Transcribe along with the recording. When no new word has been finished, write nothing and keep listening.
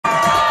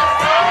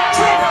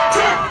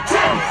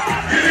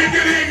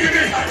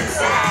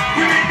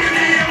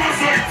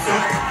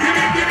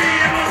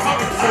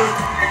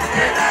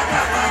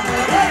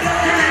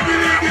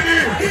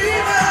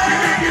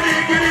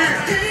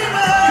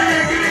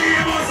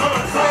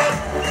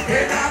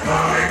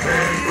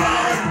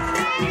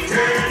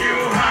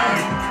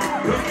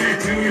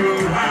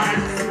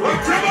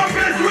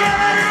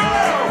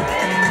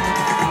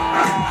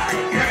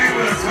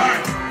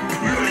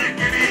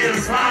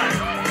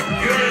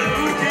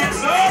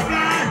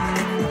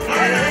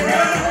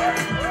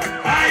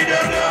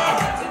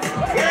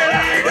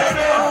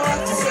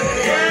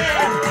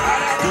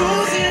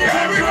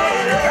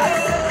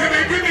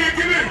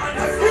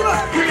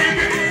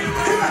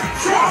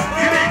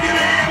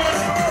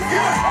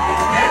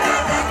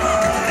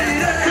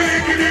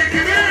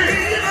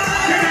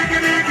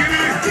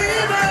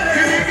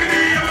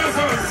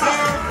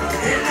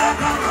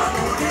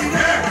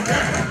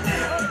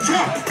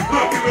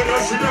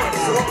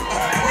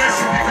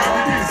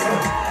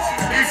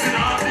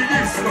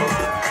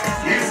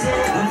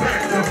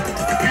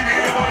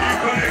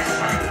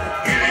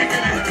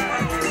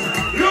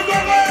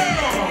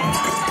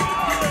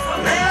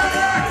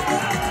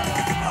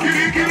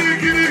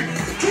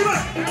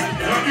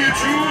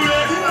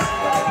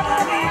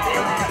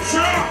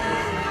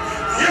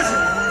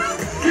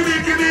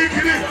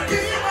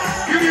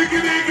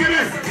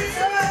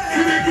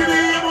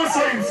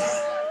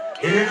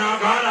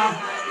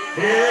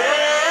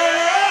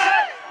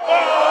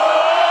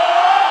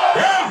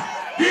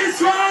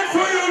This one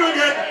for you to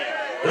get.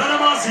 Let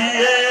them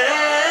see.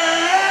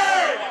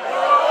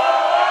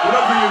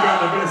 Love you, God,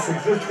 the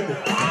blessings.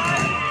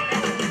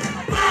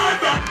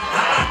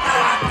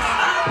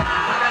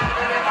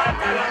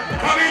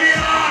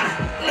 Chameleone!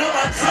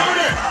 Sound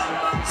it!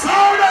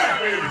 Sound it!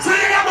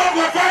 Sing about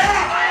the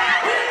fire!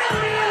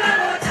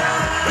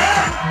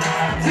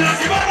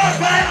 Sing about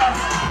fire!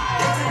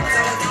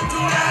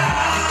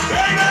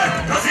 Baby,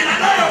 cause in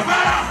another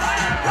fire!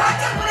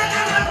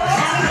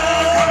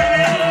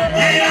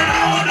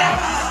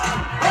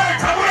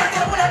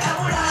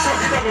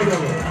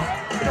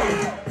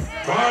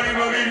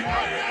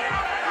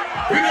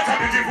 We're not a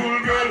beautiful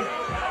girl.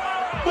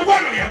 But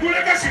what are you going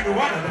to get? You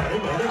want to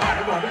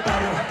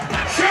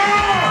Sure!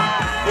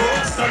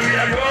 Oh, sorry,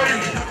 I'm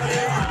going.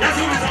 Yes,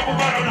 we are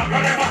going to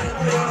Kalema.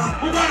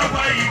 We're going to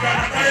buy you a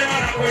Kalema.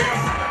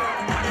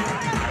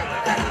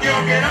 You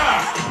get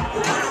up.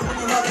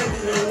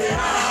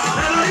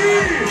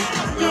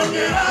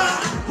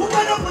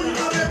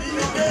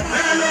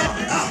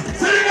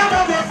 Sing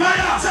about the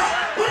fire.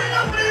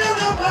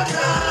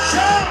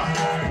 Sure!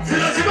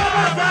 Sing about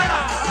the fire.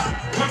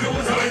 What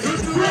was I to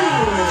do?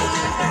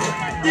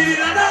 Did it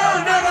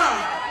know never?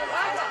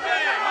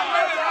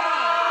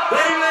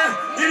 Baby,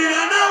 did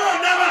it know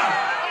never?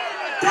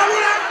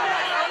 Tabula!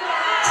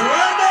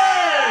 20!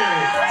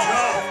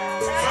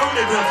 Sound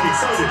it, Blacky,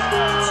 sound it.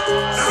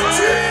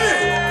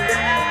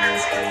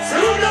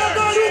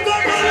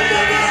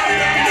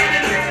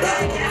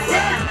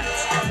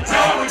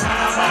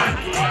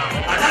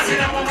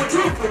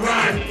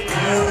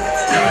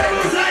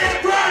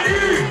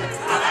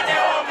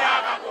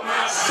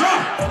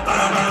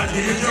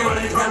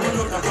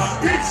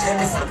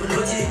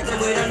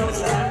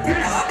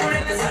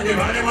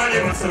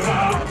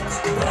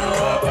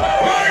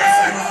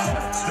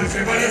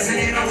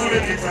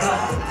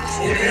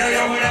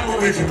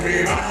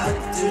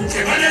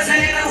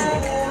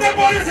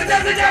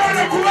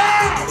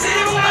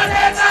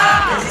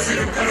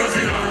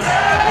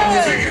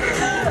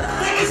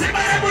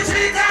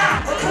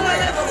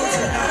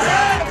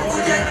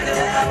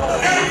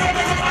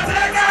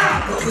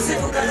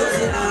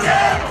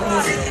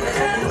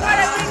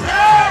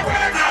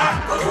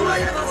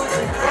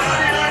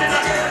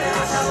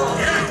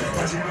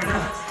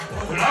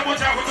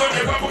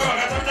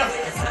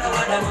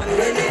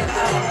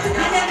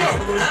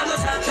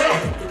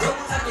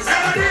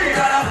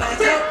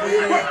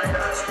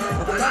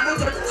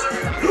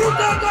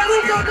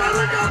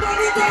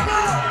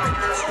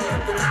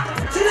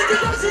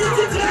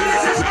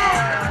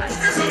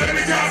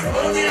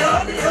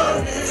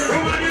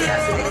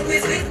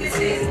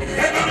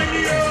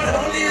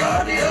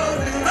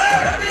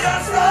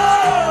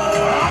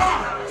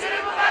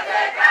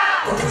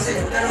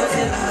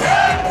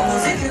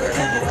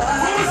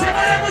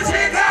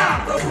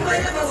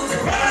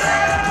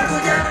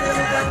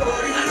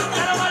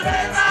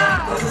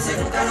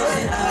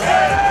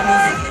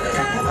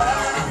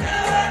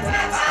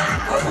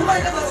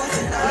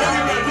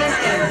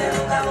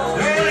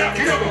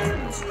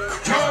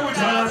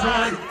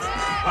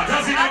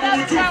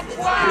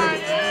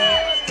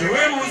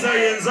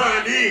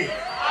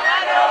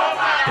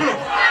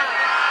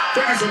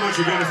 Thank you so much,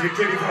 you guys, for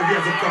 25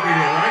 years of coming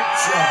here, right?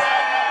 Sure.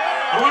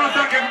 I want to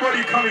thank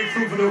everybody coming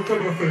through for the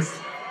Oktoberfest.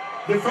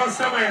 The first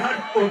time I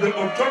had of the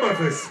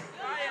Oktoberfest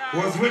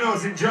was when I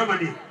was in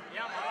Germany,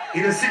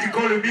 in a city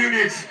called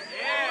Munich.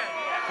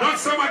 Not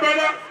so, my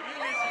brother?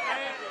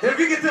 Hey,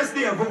 wie geht es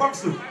dir? Wo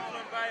kommst du?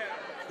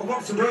 Wo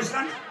kommst du,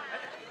 Deutschland?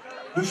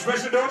 Du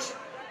sprichst Deutsch?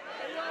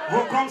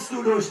 Wo kommst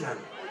du, Deutschland?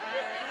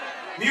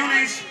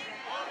 Munich?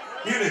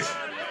 Munich.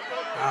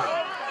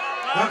 Ah,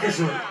 danke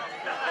schön.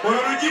 We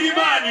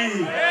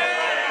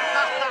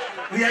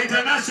are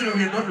international,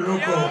 we are not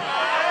local.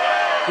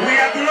 We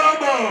are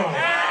global.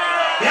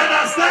 You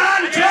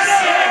understand?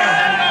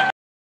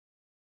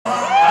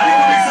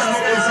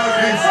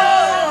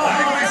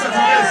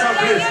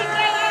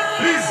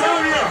 Please,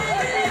 sound here.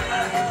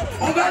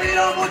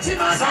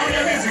 Sound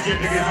your music in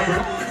together, bro.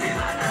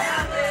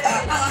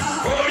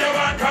 Hold your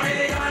one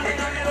coming.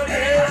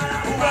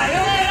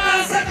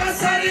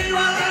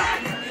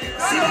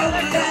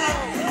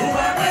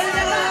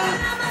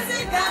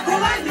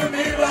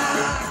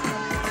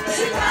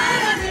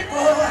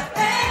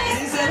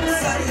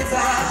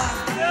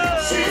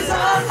 She's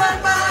on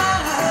my mind.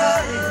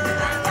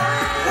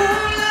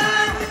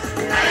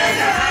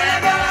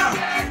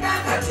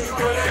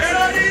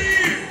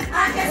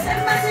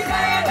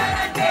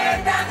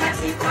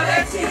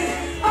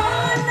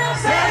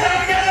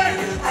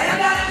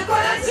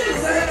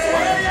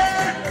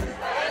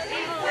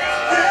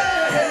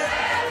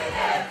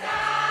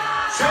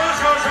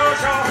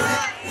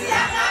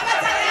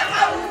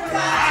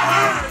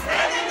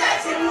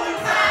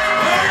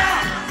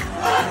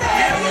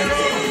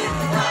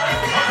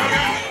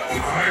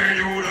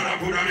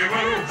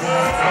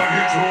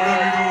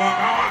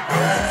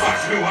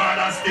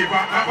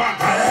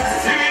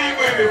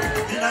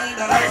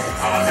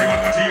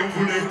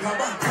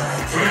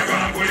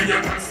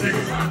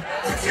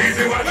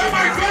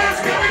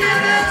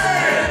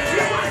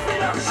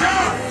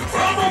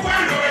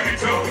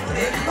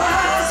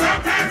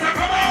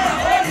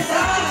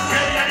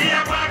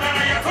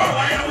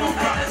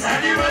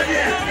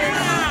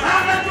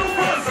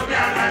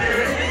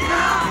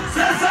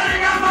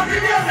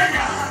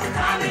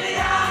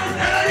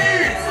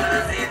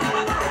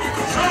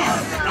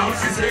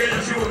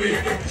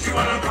 She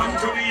wanna come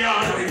to me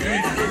all the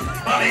way.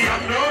 But I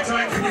have no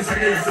time to miss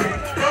against it.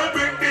 Don't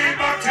bring me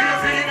back to your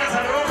fingers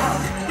at all.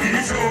 It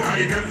is so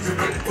high, them to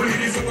me. But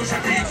it is so much a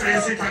key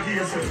trace, it can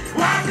hear so.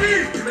 One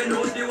thing! You may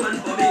know the one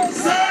for me.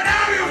 So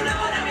now you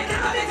know that we can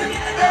have it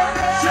together.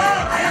 Sure!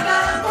 I am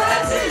not what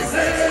I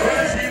say. What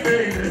I say,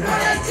 baby.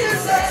 What I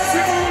say.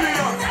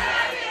 Julia!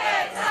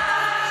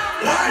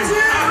 What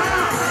I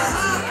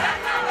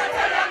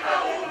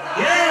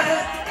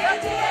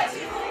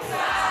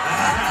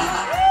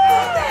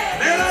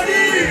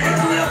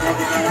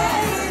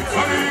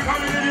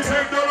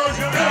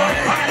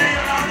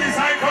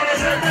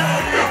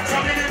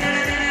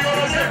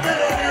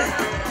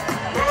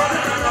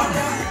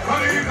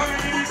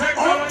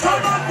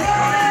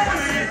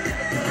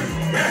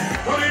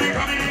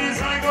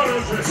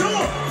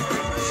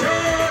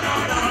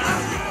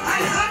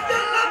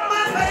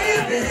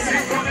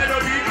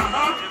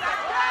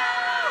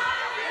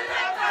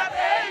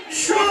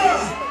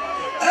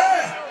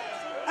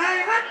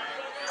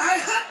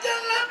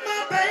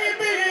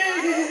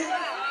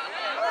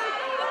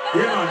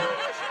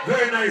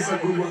very nice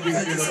and good one.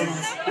 Thank you so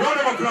much. Round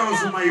of applause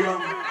for my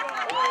young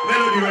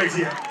melody right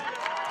here.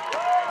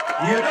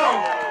 You know,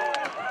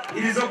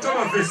 it is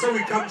Oktoberfest, so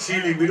we come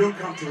chilling. We don't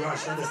come to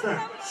rush,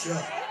 understand?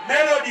 Sure.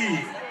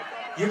 Melody.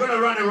 You're going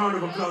to run a round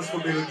of applause for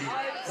Melody.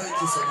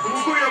 Thank you so much.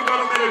 Who's going to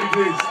Melody,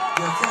 please?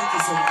 Yeah, thank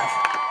you so much.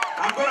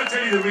 I'm going to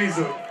tell you the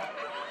reason.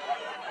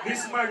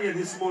 This man here,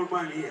 this small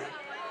man here,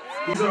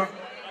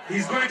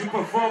 he's going to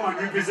perform and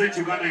represent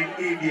Uganda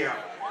in India.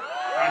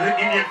 And the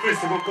Indian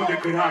festival called the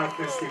Kerala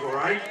Festival,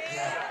 right?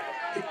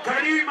 Yeah.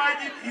 Can you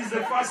imagine he's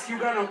the first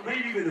Uganda,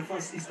 maybe even the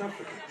first East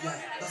African? Yeah,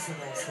 that's what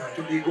I was trying.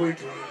 To be going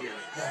to India.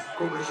 Yeah.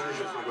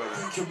 Congratulations, my brother.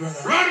 Thank you,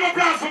 brother. Round of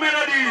applause for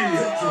Melody!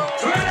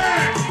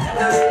 Thank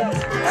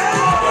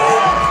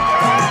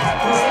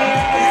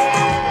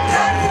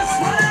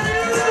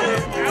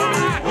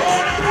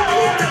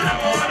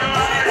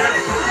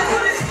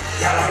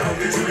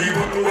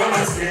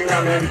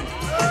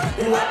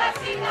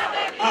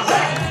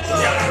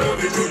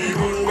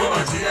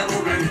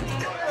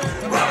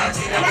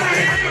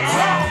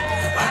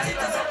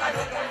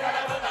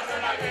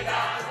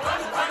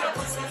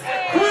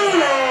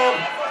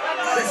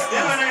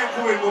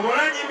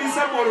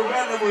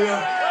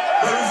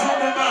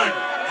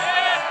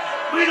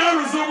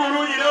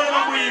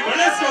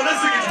Let's go, let's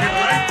sing it together,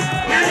 right?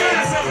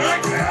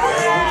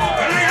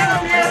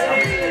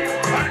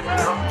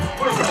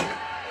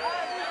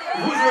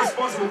 Who's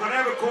responsible? Can I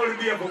have a cold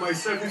beer for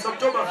myself? It's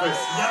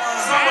Oktoberfest.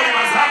 Somebody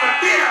must have a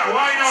beer.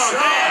 Why not?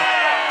 Sure.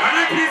 Can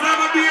I please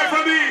have a beer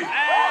for me?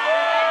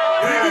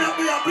 Bring me a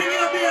beer. Bring me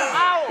a beer.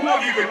 Who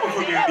of you can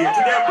offer me a beer?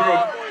 Today I'm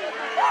broke.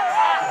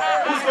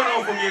 Who's going to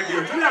offer me a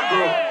beer? Today I'm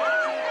broke.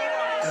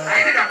 I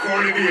need a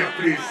cold beer,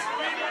 please.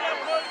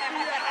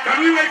 Can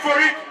we wait for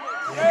it?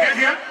 Get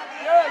here?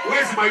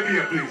 Where's my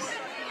beer, please?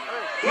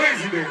 Where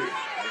is it, baby?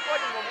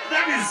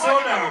 That is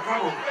soda.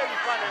 Come on.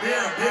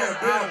 Beer.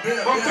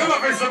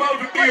 Oktoberfest is about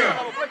the beer.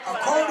 A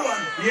cold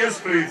one? Yes,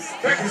 please.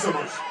 Thank you so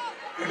much.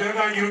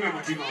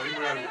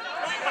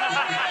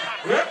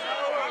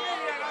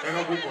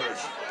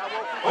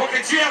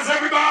 Okay, cheers,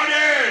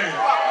 everybody.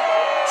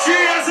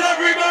 Cheers,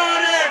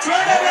 everybody.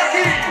 Try the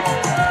lucky.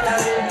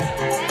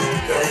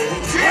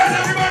 Cheers,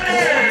 everybody.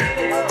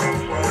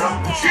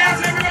 Cheers,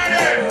 everybody.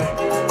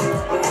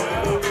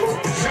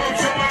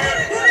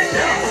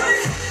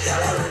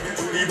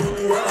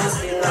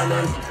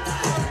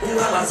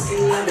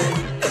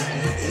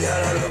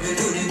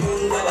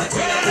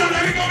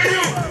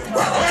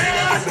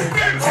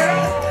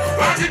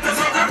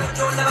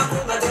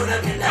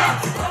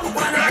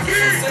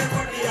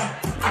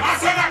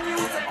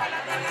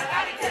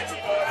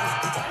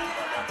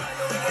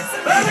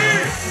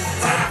 Baby,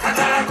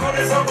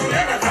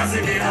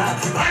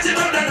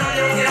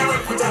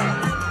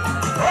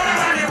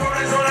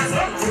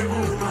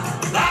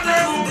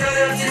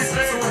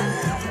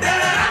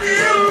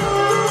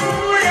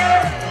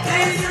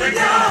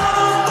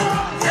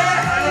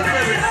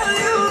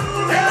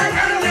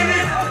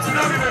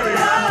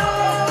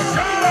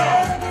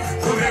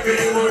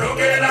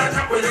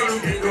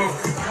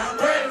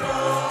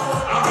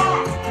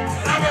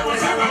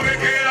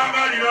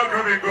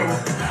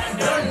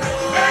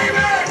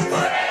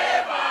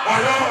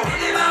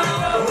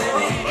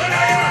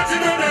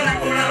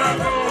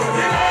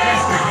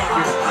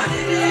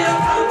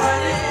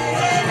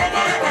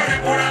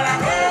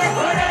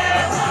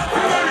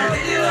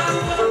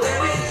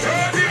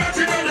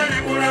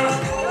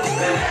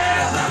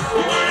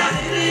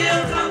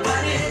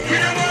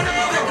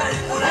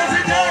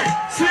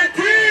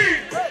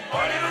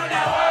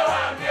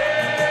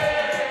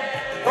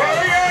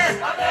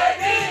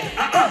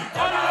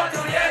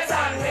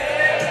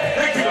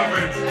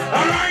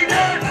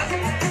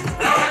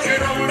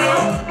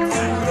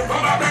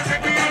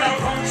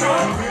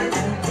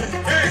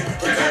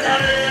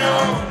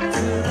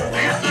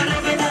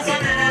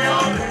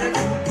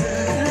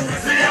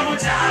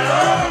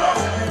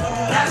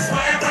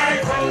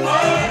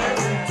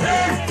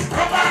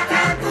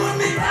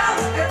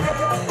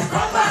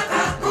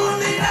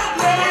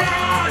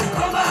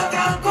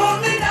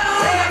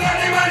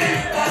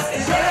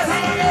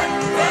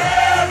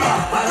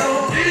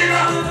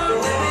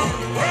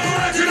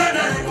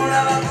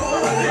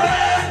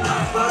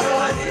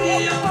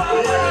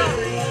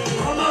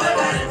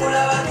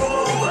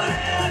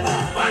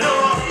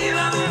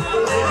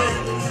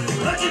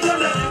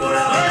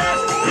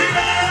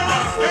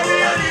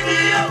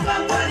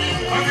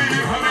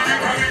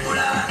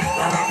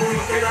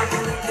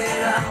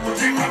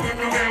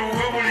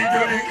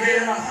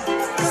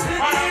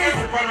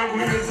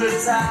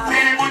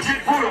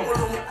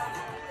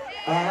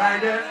 Alright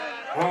then.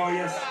 Oh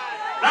yes.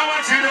 Now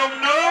what you don't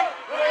know,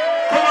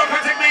 come on,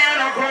 take me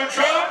under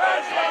control.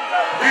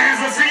 This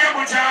is a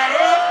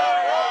Mucharo.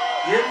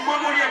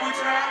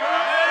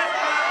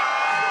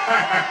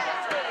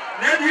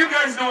 Now do you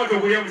guys know what the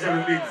William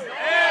Mucharo means?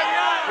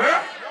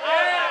 Huh?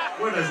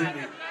 What does it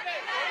mean?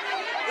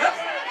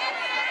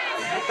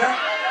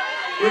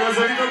 When I was a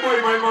little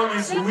boy, my mom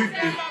used to whip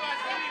me.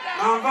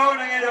 I'm vowing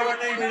to get our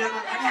name in William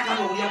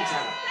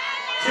Mucharo.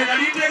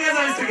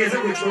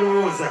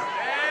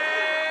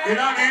 You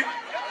know what I mean?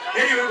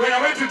 Anyway, when I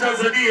went to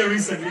Tanzania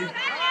recently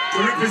to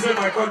represent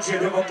my country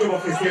at the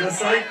Oktoberfest the other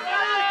side,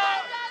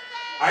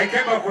 I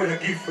came up with a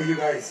gift for you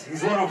guys.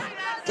 He's one of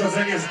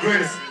Tanzania's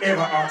greatest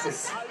ever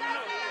artists.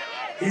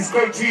 He's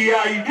called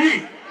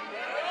G.I.D.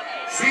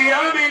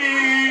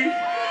 Siamini.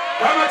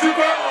 Kama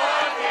tuko.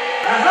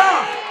 Aha.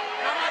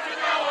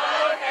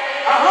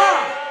 Aha.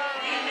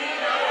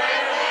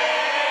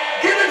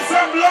 Give him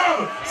some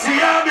love.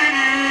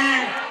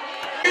 Siamini.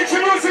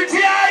 Introducing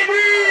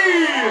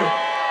G.I.D.